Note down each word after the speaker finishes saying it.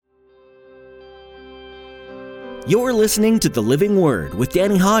You're listening to The Living Word with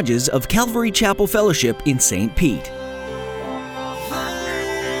Danny Hodges of Calvary Chapel Fellowship in St. Pete.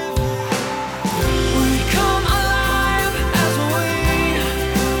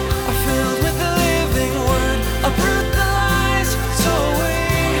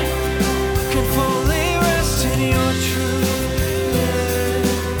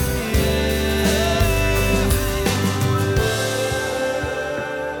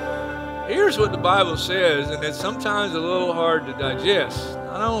 Here's what the Bible says, and it's sometimes a little hard to digest.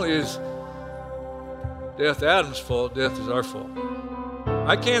 Not only is death Adam's fault, death is our fault.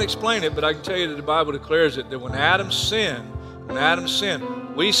 I can't explain it, but I can tell you that the Bible declares it, that when Adam sinned,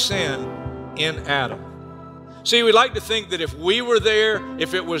 we sinned in Adam. See, we like to think that if we were there,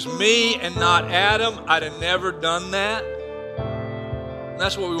 if it was me and not Adam, I'd have never done that. And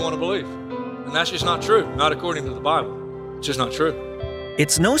that's what we want to believe. And that's just not true, not according to the Bible. It's just not true.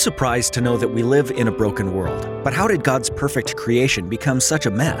 It's no surprise to know that we live in a broken world. But how did God's perfect creation become such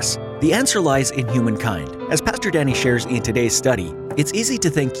a mess? The answer lies in humankind. As Pastor Danny shares in today's study, it's easy to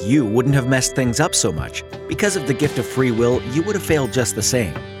think you wouldn't have messed things up so much. Because of the gift of free will, you would have failed just the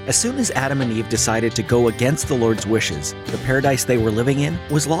same. As soon as Adam and Eve decided to go against the Lord's wishes, the paradise they were living in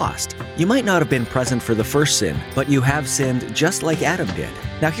was lost. You might not have been present for the first sin, but you have sinned just like Adam did.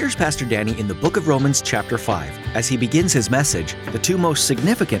 Now here's Pastor Danny in the book of Romans chapter 5, as he begins his message, The Two Most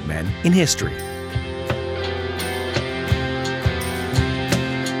Significant Men in History.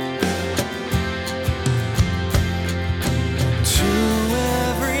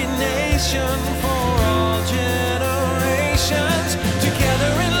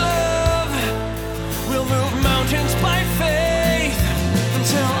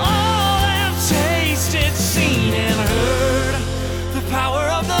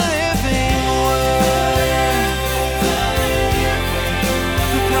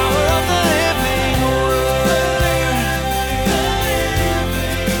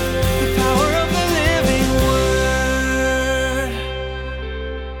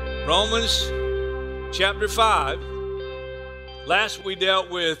 Romans chapter 5. Last we dealt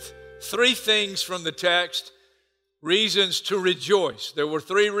with three things from the text, reasons to rejoice. There were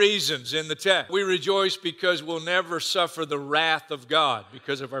three reasons in the text. We rejoice because we'll never suffer the wrath of God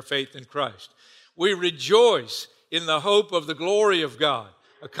because of our faith in Christ. We rejoice in the hope of the glory of God,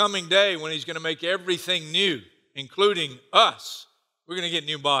 a coming day when He's going to make everything new, including us. We're going to get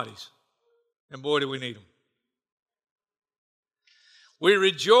new bodies, and boy, do we need them. We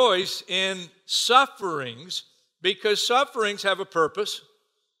rejoice in sufferings because sufferings have a purpose.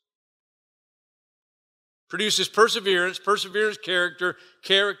 Produces perseverance, perseverance, character,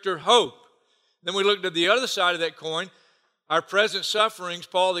 character, hope. Then we looked at the other side of that coin. Our present sufferings,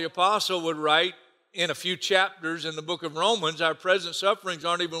 Paul the Apostle would write in a few chapters in the book of Romans, our present sufferings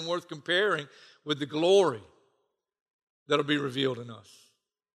aren't even worth comparing with the glory that'll be revealed in us.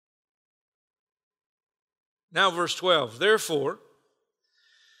 Now verse 12, therefore,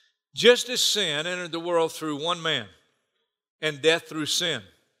 just as sin entered the world through one man, and death through sin.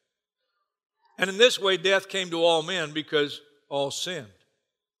 And in this way, death came to all men because all sinned.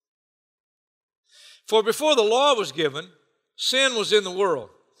 For before the law was given, sin was in the world.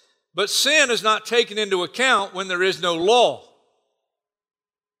 But sin is not taken into account when there is no law.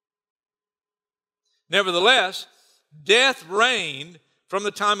 Nevertheless, death reigned from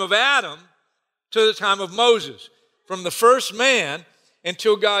the time of Adam to the time of Moses. From the first man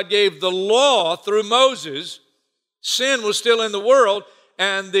until God gave the law through Moses, sin was still in the world,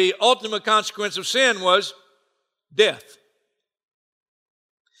 and the ultimate consequence of sin was death.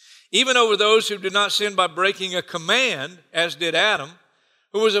 Even over those who did not sin by breaking a command, as did Adam,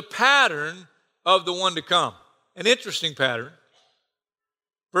 who was a pattern of the one to come. An interesting pattern.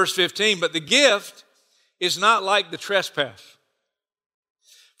 Verse 15, but the gift is not like the trespass.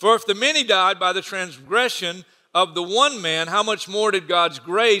 For if the many died by the transgression of the one man, how much more did God's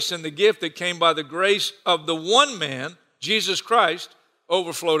grace and the gift that came by the grace of the one man, Jesus Christ,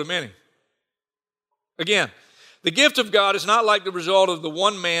 overflow to many? Again, the gift of God is not like the result of the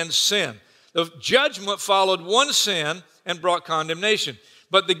one man's sin. The judgment followed one sin and brought condemnation.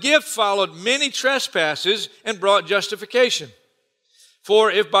 But the gift followed many trespasses and brought justification. For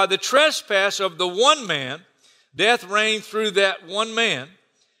if by the trespass of the one man, death reigned through that one man,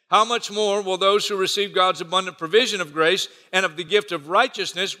 how much more will those who receive God's abundant provision of grace and of the gift of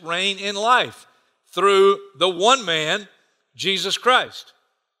righteousness reign in life through the one man, Jesus Christ?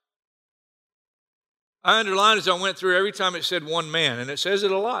 I underlined as I went through every time it said one man, and it says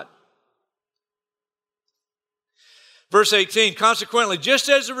it a lot. Verse 18, consequently, just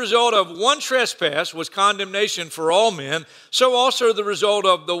as the result of one trespass was condemnation for all men, so also the result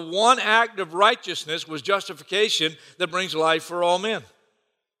of the one act of righteousness was justification that brings life for all men.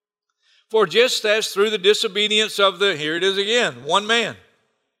 For just as through the disobedience of here it is again, one man,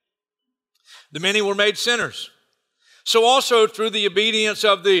 the many were made sinners, so also through the obedience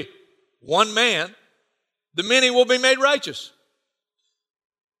of the one man, the many will be made righteous.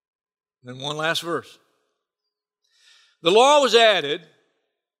 Then one last verse. The law was added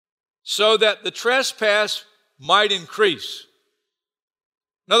so that the trespass might increase.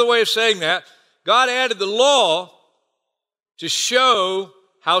 Another way of saying that, God added the law to show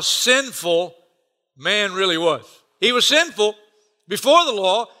how sinful man really was. He was sinful before the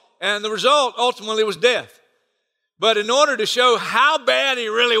law, and the result ultimately was death. But in order to show how bad he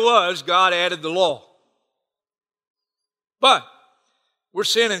really was, God added the law. But where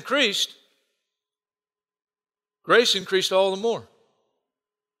sin increased, grace increased all the more.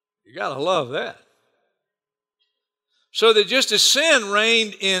 You got to love that. So that just as sin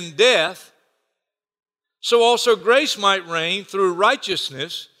reigned in death, so also grace might reign through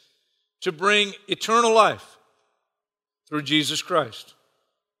righteousness to bring eternal life through Jesus Christ,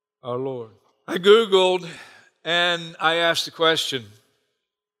 our Lord. I Googled and I asked the question,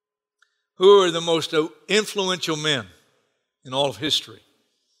 who are the most influential men in all of history?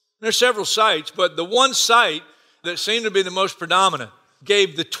 There are several sites, but the one site that seemed to be the most predominant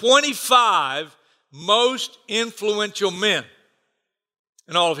gave the 25 most influential men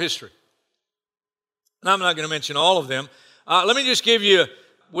in all of history. And I'm not going to mention all of them. Let me just give you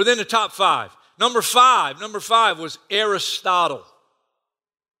within the top 5. Number five was Aristotle.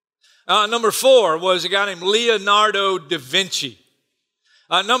 Number 4 was a guy named Leonardo da Vinci.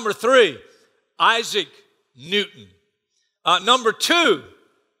 Number 3, Isaac Newton. Number 2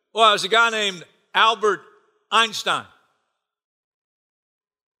 was a guy named Albert Einstein.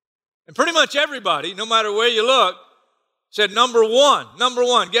 And pretty much everybody, no matter where you look, said number one.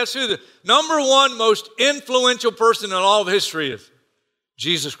 Guess who the number one most influential person in all of history is?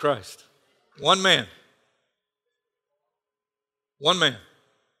 Jesus Christ. One man. One man.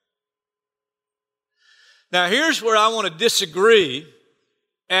 Now here's where I want to disagree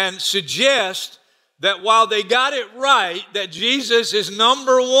and suggest that while they got it right, that Jesus is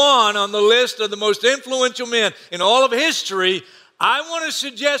number 1 on the list of the most influential men in all of history, I want to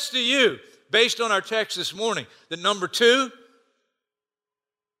suggest to you, based on our text this morning, that number 2,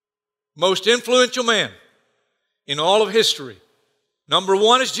 most influential man in all of history. Number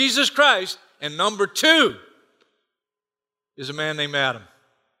 1 is Jesus Christ, and number 2 is a man named Adam.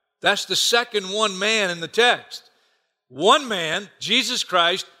 That's the second one man in the text. One man, Jesus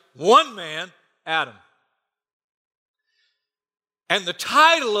Christ, one man, Adam. And the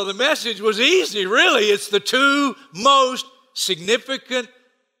title of the message was easy, really. It's the 2 most significant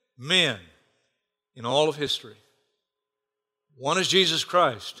men in all of history. One is Jesus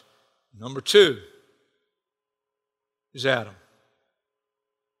Christ. Number 2 is Adam.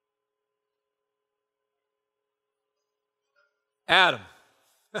 Adam.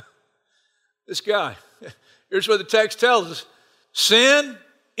 This guy. Here's what the text tells us. Sin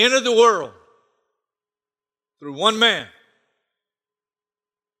entered the world through one man,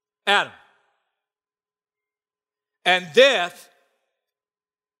 Adam. And death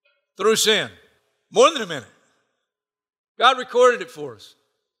through sin. More than a minute. God recorded it for us.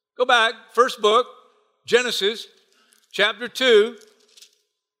 Go back, first book, Genesis, chapter 2.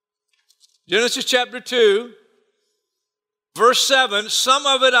 Genesis chapter 2, verse 7. Some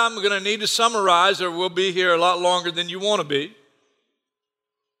of it I'm going to need to summarize or we'll be here a lot longer than you want to be.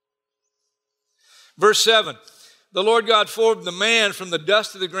 Verse 7. The Lord God formed the man from the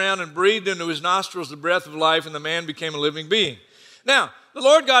dust of the ground and breathed into his nostrils the breath of life, and the man became a living being. Now, the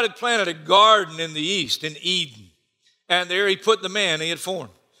Lord God had planted a garden in the east, in Eden, and there he put the man he had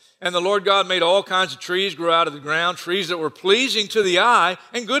formed. And the Lord God made all kinds of trees grow out of the ground, trees that were pleasing to the eye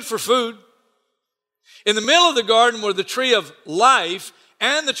and good for food. In the middle of the garden were the tree of life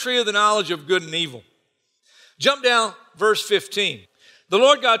and the tree of the knowledge of good and evil. Jump down, verse 15. The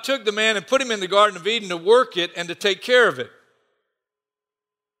Lord God took the man and put him in the Garden of Eden to work it and to take care of it.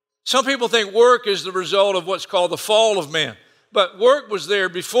 Some people think work is the result of what's called the fall of man. But work was there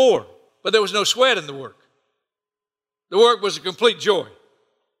before, but there was no sweat in the work. The work was a complete joy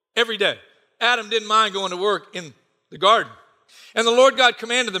every day. Adam didn't mind going to work in the garden. And the Lord God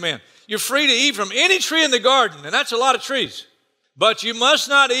commanded the man, you're free to eat from any tree in the garden, and that's a lot of trees. But you must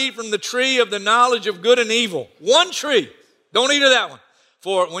not eat from the tree of the knowledge of good and evil. One tree. Don't eat of that one.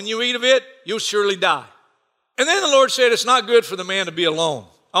 For when you eat of it, you'll surely die. And then the Lord said, it's not good for the man to be alone.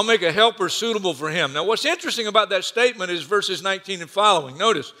 I'll make a helper suitable for him. Now, what's interesting about that statement is verses 19 and following.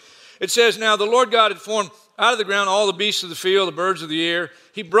 Notice, it says, now the Lord God had formed out of the ground all the beasts of the field, the birds of the air.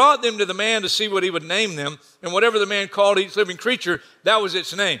 He brought them to the man to see what he would name them, and whatever the man called each living creature, that was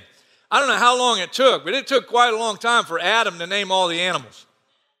its name. I don't know how long it took, but it took quite a long time for Adam to name all the animals.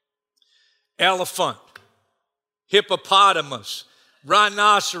 Elephant, hippopotamus,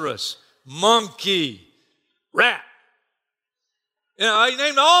 rhinoceros, monkey, rat. You know, he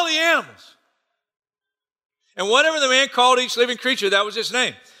named all the animals. And whatever the man called each living creature, that was its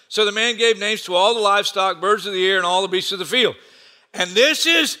name. So the man gave names to all the livestock, birds of the air, and all the beasts of the field. And this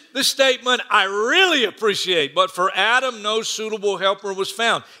is the statement I really appreciate. But for Adam, no suitable helper was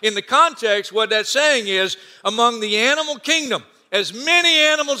found. In the context, what that's saying is, among the animal kingdom, as many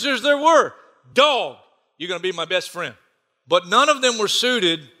animals as there were, dog, you're going to be my best friend. But none of them were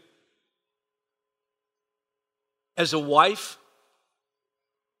suited as a wife.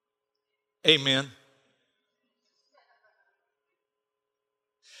 Amen.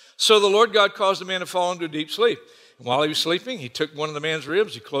 So the Lord God caused the man to fall into a deep sleep. And while he was sleeping, he took one of the man's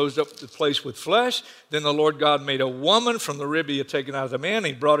ribs, he closed up the place with flesh. Then the Lord God made a woman from the rib he had taken out of the man, and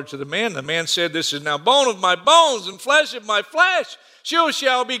he brought her to the man. The man said, this is now bone of my bones and flesh of my flesh. She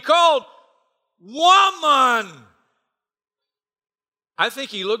shall be called woman. I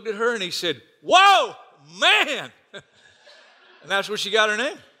think he looked at her and he said, whoa, man. And that's where she got her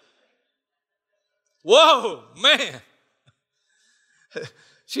name. Whoa, man.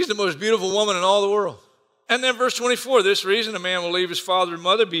 She's the most beautiful woman in all the world. And then verse 24, this reason a man will leave his father and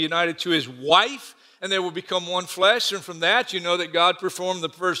mother, be united to his wife, and they will become one flesh. And from that, you know that God performed the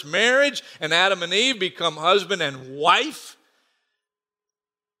first marriage, and Adam and Eve become husband and wife.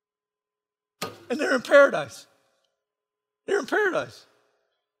 And they're in paradise. They're in paradise.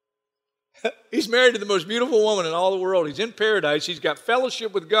 He's married to the most beautiful woman in all the world. He's in paradise. He's got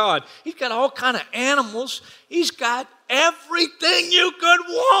fellowship with God. He's got all kind of animals. He's got everything you could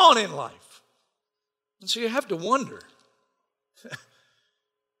want in life. And so you have to wonder.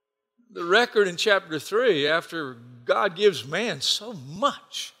 The record in chapter 3, after God gives man so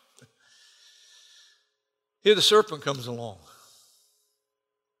much, here the serpent comes along.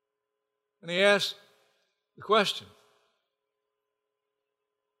 And he asks the question.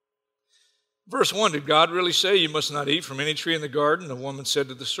 Verse 1, did God really say you must not eat from any tree in the garden? The woman said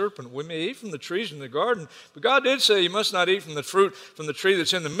to the serpent, we may eat from the trees in the garden, but God did say you must not eat from the fruit from the tree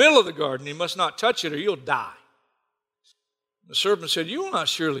that's in the middle of the garden. You must not touch it or you'll die. The serpent said, you will not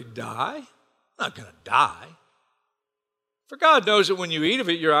surely die. I'm not going to die. For God knows that when you eat of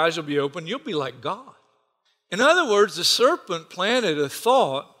it, your eyes will be open. You'll be like God. In other words, the serpent planted a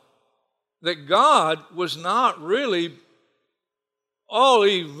thought that God was not really all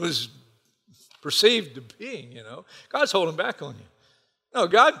he was perceived to being, you know. God's holding back on you. No,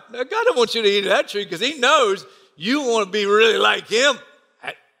 God don't want you to eat of that tree because he knows you want to be really like him.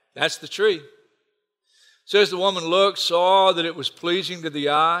 That's the tree. It says the woman looked, saw that it was pleasing to the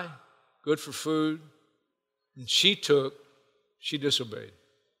eye, good for food, and she disobeyed.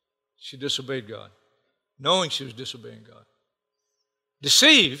 She disobeyed God, knowing she was disobeying God.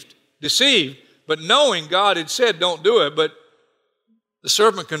 Deceived, but knowing God had said don't do it, but the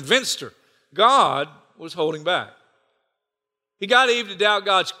serpent convinced her. God was holding back. He got Eve to doubt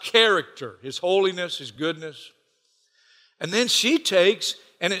God's character, his holiness, his goodness. And then she takes,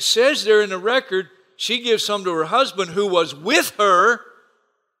 and it says there in the record, she gives some to her husband who was with her,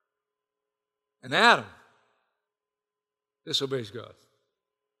 and Adam disobeys God.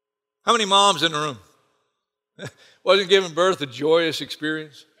 How many moms in the room? Wasn't giving birth a joyous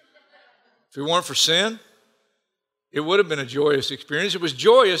experience? If it weren't for sin, it would have been a joyous experience. It was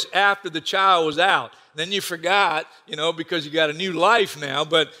joyous after the child was out. Then you forgot, you know, because you got a new life now.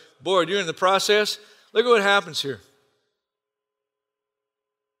 But boy, during the process, look at what happens here.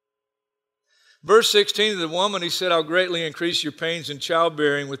 Verse 16 to the woman, he said, I'll greatly increase your pains in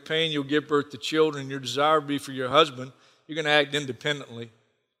childbearing. With pain, you'll give birth to children. Your desire will be for your husband. You're going to act independently.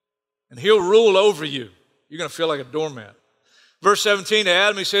 And he'll rule over you. You're going to feel like a doormat. Verse 17 to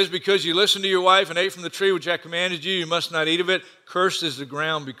Adam, he says, because you listened to your wife and ate from the tree which I commanded you, you must not eat of it. Cursed is the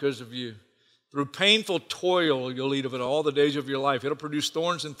ground because of you. Through painful toil, you'll eat of it all the days of your life. It'll produce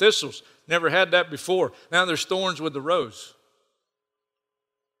thorns and thistles. Never had that before. Now there's thorns with the rose.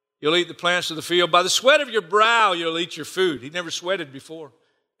 You'll eat the plants of the field. By the sweat of your brow, you'll eat your food. He never sweated before.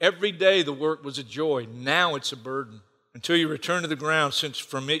 Every day the work was a joy. Now it's a burden. Until you return to the ground, since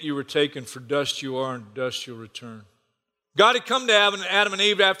from it you were taken, for dust you are, and dust you'll return. God had come to Adam and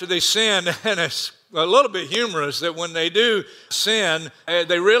Eve after they sinned, and it's a little bit humorous that when they do sin,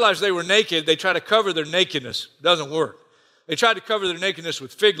 they realize they were naked, they try to cover their nakedness. It doesn't work. They tried to cover their nakedness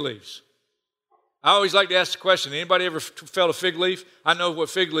with fig leaves. I always like to ask the question, anybody ever felt a fig leaf? I know what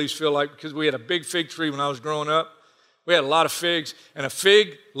fig leaves feel like because we had a big fig tree when I was growing up. We had a lot of figs, and a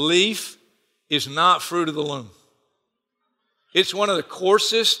fig leaf is not fruit of the loom. It's one of the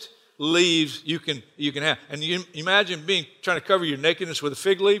coarsest leaves you can have. And you imagine trying to cover your nakedness with a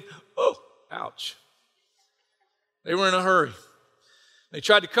fig leaf. Oh, ouch. They were in a hurry. They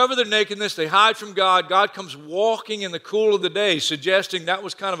tried to cover their nakedness. They hide from God. God comes walking in the cool of the day, suggesting that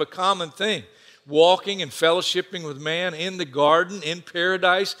was kind of a common thing. Walking and fellowshipping with man in the garden, in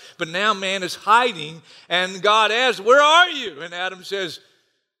paradise. But now man is hiding, and God asks, where are you? And Adam says,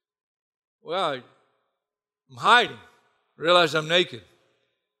 well, I'm hiding. I realize I'm naked.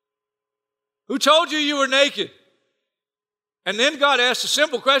 Who told you you were naked? And then God asks a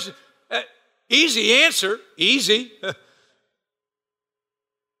simple question. Easy answer. Easy.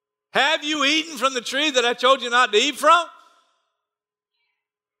 Have you eaten from the tree that I told you not to eat from?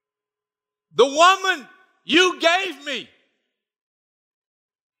 The woman you gave me.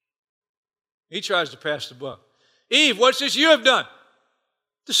 He tries to pass the buck. Eve, what's this you have done?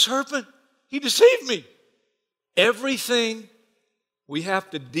 The serpent, he deceived me. Everything we have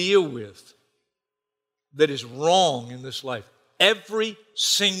to deal with that is wrong in this life, every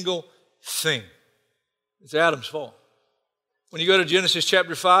single thing, it's Adam's fault. When you go to Genesis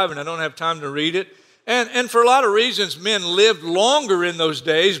chapter 5, and I don't have time to read it, and for a lot of reasons, men lived longer in those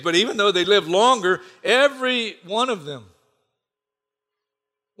days, but even though they lived longer, every one of them.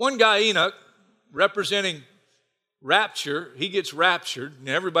 One guy, Enoch, representing rapture, he gets raptured, and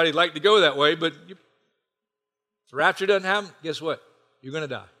everybody like to go that way, but if rapture doesn't happen, guess what? You're going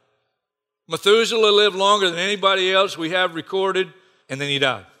to die. Methuselah lived longer than anybody else we have recorded, and then he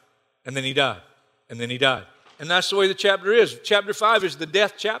died, and then he died, and then he died. And that's the way the chapter is. Chapter 5 is the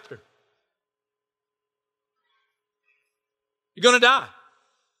death chapter. You're going to die.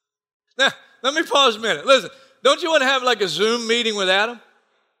 Now, let me pause a minute. Listen, don't you want to have like a Zoom meeting with Adam?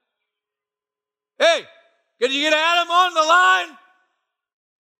 Hey, can you get Adam on the line?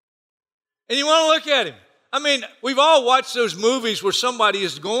 And you want to look at him. I mean, we've all watched those movies where somebody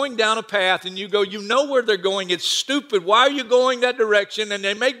is going down a path and you go, you know where they're going. It's stupid. Why are you going that direction? And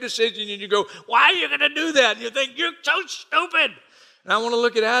they make decisions and you go, why are you going to do that? And you think, you're so stupid. And I want to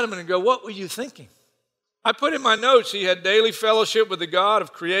look at Adam and go, what were you thinking? I put in my notes, he had daily fellowship with the God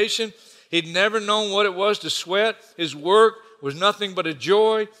of creation. He'd never known what it was to sweat. His work was nothing but a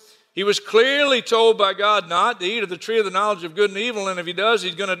joy. He was clearly told by God not to eat of the tree of the knowledge of good and evil, and if he does,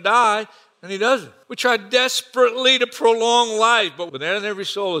 he's going to die. And he doesn't. We try desperately to prolong life, but within every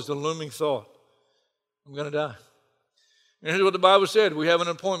soul is the looming thought, I'm going to die. And here's what the Bible said. We have an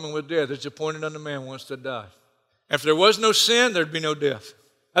appointment with death. It's appointed unto man once to die. If there was no sin, there'd be no death.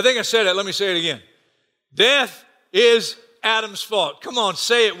 I think I said it. Let me say it again. Death is Adam's fault. Come on,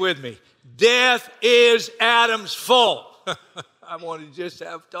 say it with me. Death is Adam's fault. I want to just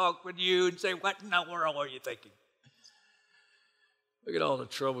have a talk with you and say, what in the world are you thinking? Look at all the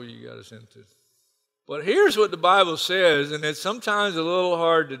trouble you got us into. But here's what the Bible says, and it's sometimes a little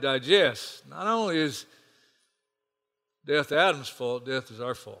hard to digest. Not only is death Adam's fault, death is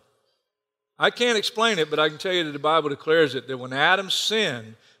our fault. I can't explain it, but I can tell you that the Bible declares it, that when Adam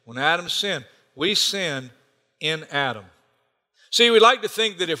sinned, we sinned in Adam. See, we like to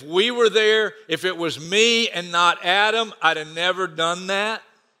think that if we were there, if it was me and not Adam, I'd have never done that.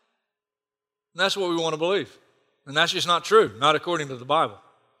 And that's what we want to believe. And that's just not true, not according to the Bible.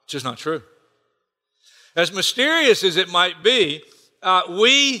 It's just not true. As mysterious as it might be,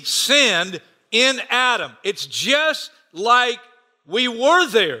 we sinned in Adam. It's just like we were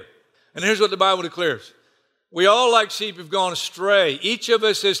there. And here's what the Bible declares. We all like sheep have gone astray. Each of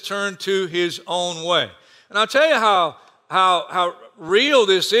us has turned to his own way. And I'll tell you how real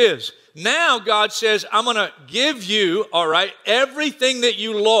this is. Now God says, I'm going to give you, all right, everything that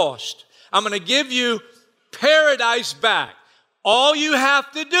you lost. I'm going to give you paradise back. All you have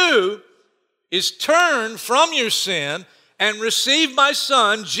to do is turn from your sin and receive my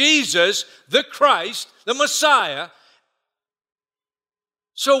son, Jesus, the Christ, the Messiah.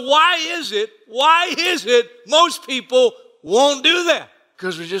 So why is it most people won't do that?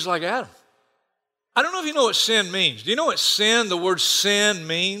 Because we're just like Adam. I don't know if you know what sin means. Do you know what sin, the word sin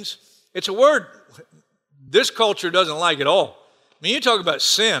means? It's a word this culture doesn't like at all. I mean, you talk about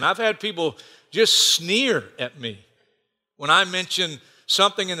sin. I've had people just sneer at me when I mention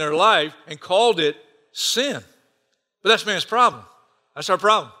something in their life and called it sin. But that's man's problem. That's our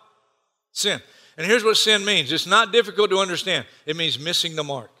problem. Sin. And here's what sin means. It's not difficult to understand. It means missing the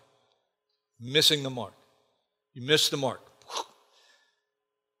mark. Missing the mark. You miss the mark.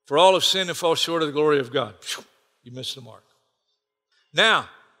 For all have sinned and fall short of the glory of God. You miss the mark. Now,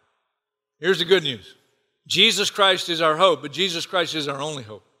 here's the good news. Jesus Christ is our hope, but Jesus Christ is our only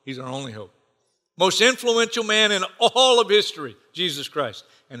hope. He's our only hope. Most influential man in all of history, Jesus Christ,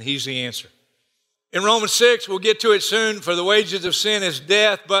 and he's the answer. In Romans 6, we'll get to it soon, for the wages of sin is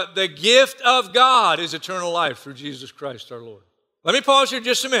death, but the gift of God is eternal life through Jesus Christ our Lord. Let me pause here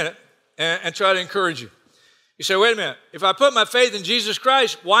just a minute and try to encourage you. You say, wait a minute, if I put my faith in Jesus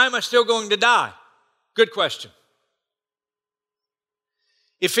Christ, why am I still going to die? Good question.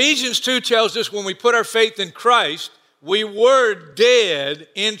 Ephesians 2 tells us when we put our faith in Christ, we were dead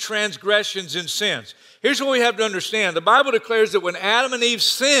in transgressions and sins. Here's what we have to understand. The Bible declares that when Adam and Eve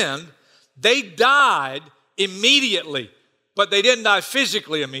sinned, they died immediately, but they didn't die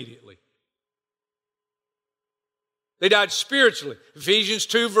physically immediately. They died spiritually. Ephesians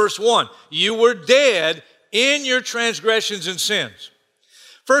 2 verse 1, you were dead in your transgressions and sins.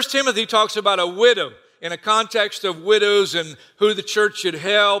 1 Timothy talks about a widow in a context of widows and who the church should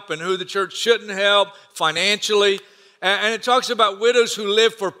help and who the church shouldn't help financially. And it talks about widows who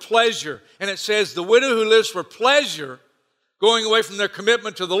live for pleasure. And it says the widow who lives for pleasure, going away from their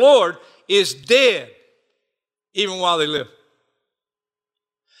commitment to the Lord, is dead even while they live.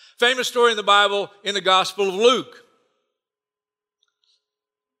 Famous story in the Bible in the Gospel of Luke.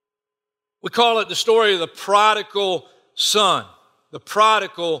 We call it the story of the prodigal son. The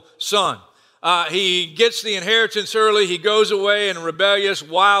prodigal son. He gets the inheritance early. He goes away in a rebellious,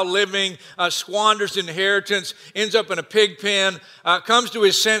 wild living, squanders the inheritance, ends up in a pig pen, comes to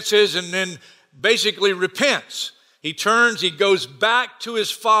his senses, and then basically repents. He turns, he goes back to his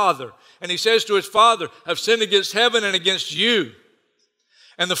father, and he says to his father, I've sinned against heaven and against you.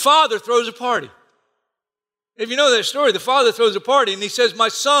 And the father throws a party. If you know that story, the father throws a party, and he says, my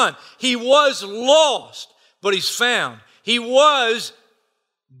son, he was lost, but he's found. He was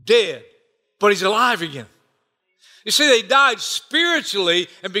dead, but he's alive again. You see, they died spiritually,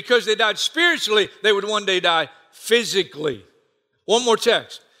 and because they died spiritually, they would one day die physically. One more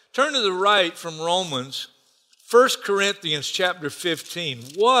text. Turn to the right from Romans, 1 Corinthians chapter 15.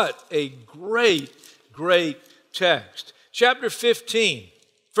 What a great, great text. Chapter 15,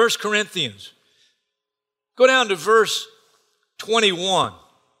 1 Corinthians. Go down to verse 21.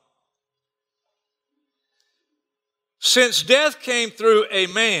 Since death came through a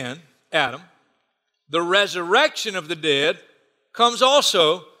man, Adam, the resurrection of the dead comes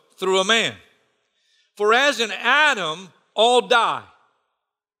also through a man. For as in Adam, all die.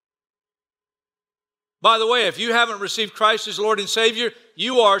 By the way, if you haven't received Christ as Lord and Savior,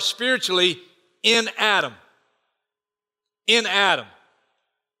 you are spiritually in Adam. In Adam.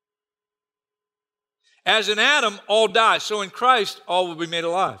 As in Adam, all die. So in Christ, all will be made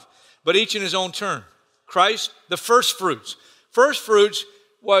alive. But each in his own turn. Christ, the first fruits. First fruits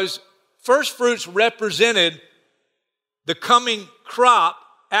represented the coming crop,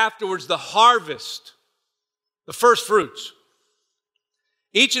 afterwards the harvest. The first fruits.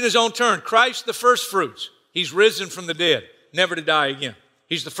 Each in his own turn. Christ, the first fruits. He's risen from the dead, never to die again.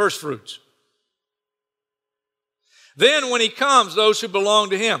 He's the first fruits. Then when he comes, those who belong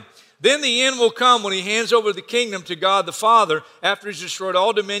to him. Then the end will come when he hands over the kingdom to God the Father after he's destroyed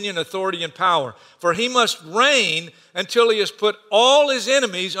all dominion, authority, and power. For he must reign until he has put all his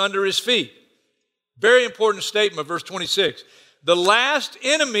enemies under his feet. Very important statement, verse 26. The last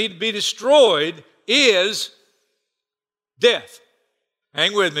enemy to be destroyed is death.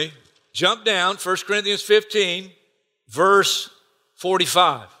 Hang with me. Jump down, 1 Corinthians 15, verse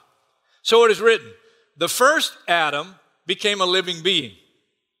 45. So it is written, the first Adam became a living being.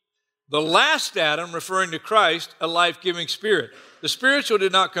 The last Adam, referring to Christ, a life-giving spirit. The spiritual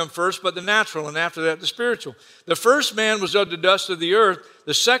did not come first, but the natural, and after that the spiritual. The first man was of the dust of the earth,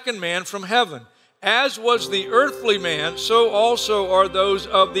 the second man from heaven. As was the earthly man, so also are those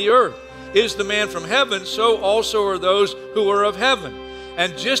of the earth. Is the man from heaven, so also are those who are of heaven.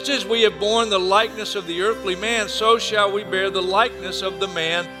 And just as we have borne the likeness of the earthly man, so shall we bear the likeness of the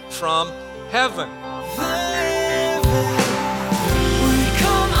man from heaven.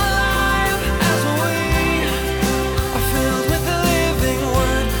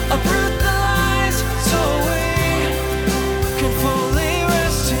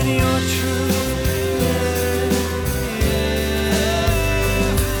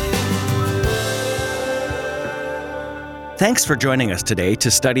 Thanks for joining us today to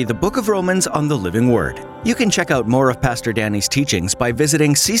study the Book of Romans on the Living Word. You can check out more of Pastor Danny's teachings by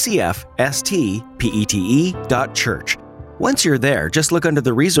visiting ccfstpete.church. Once you're there, just look under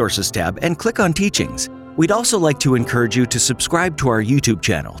the Resources tab and click on Teachings. We'd also like to encourage you to subscribe to our YouTube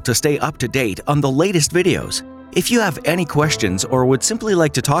channel to stay up to date on the latest videos. If you have any questions or would simply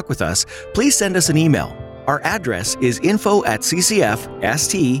like to talk with us, please send us an email. Our address is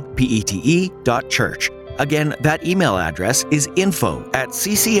info@ccfstpete.church. Again, that email address is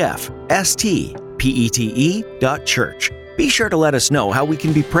info@ccfstpete.church. Be sure to let us know how we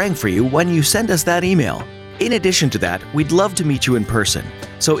can be praying for you when you send us that email. In addition to that, we'd love to meet you in person.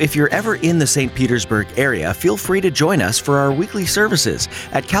 So if you're ever in the St. Petersburg area, feel free to join us for our weekly services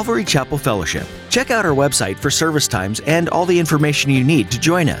at Calvary Chapel Fellowship. Check out our website for service times and all the information you need to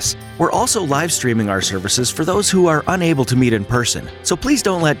join us. We're also live streaming our services for those who are unable to meet in person, so please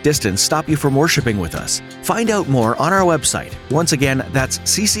don't let distance stop you from worshiping with us. Find out more on our website. Once again, that's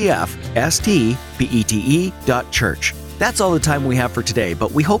ccfstpete.church. That's all the time we have for today,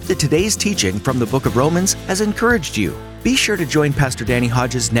 but we hope that today's teaching from the book of Romans has encouraged you. Be sure to join Pastor Danny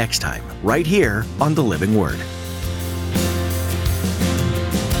Hodges next time, right here on The Living Word.